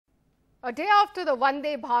A day after the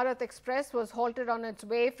Vande Bharat Express was halted on its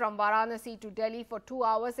way from Varanasi to Delhi for 2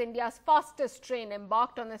 hours, India's fastest train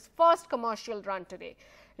embarked on its first commercial run today.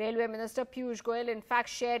 Railway Minister Piyush Goyal in fact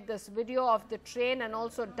shared this video of the train and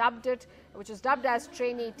also dubbed it, which is dubbed as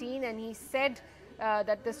Train 18, and he said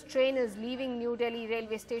that this train is leaving New Delhi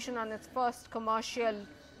railway station on its first commercial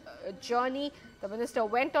journey. The minister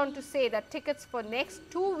went on to say that tickets for next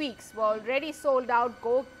 2 weeks were already sold out.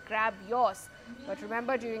 Go grab yours. But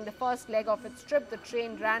remember, during the first leg of its trip, the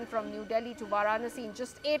train ran from New Delhi to Varanasi in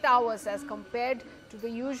just 8 hours as compared to the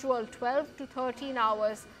usual 12 to 13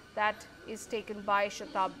 hours that is taken by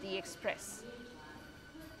Shatabdi Express.